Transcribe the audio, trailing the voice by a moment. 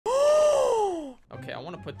Okay, I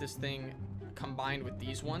want to put this thing combined with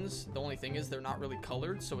these ones. The only thing is they're not really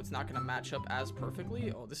colored, so it's not going to match up as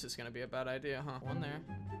perfectly. Oh, this is going to be a bad idea, huh? One there.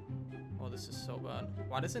 Oh, this is so bad.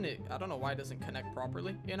 Why doesn't it? I don't know why it doesn't connect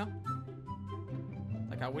properly, you know?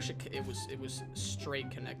 Like, I wish it was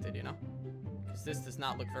straight connected, you know? Because this does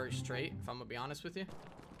not look very straight, if I'm going to be honest with you.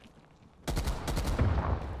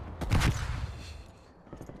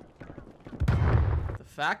 The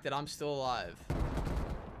fact that I'm still alive.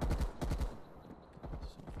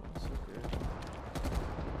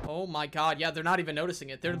 Oh my god, yeah, they're not even noticing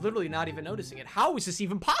it. They're literally not even noticing it. How is this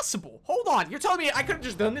even possible? Hold on, you're telling me I could have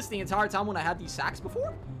just done this the entire time when I had these sacks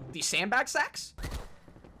before? These sandbag sacks?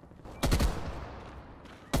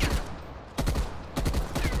 Okay,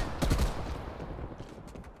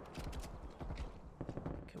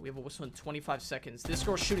 we have a whistle in 25 seconds. This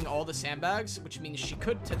girl's shooting all the sandbags, which means she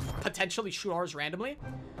could potentially shoot ours randomly.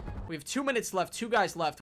 We have 2 minutes left, 2 guys left.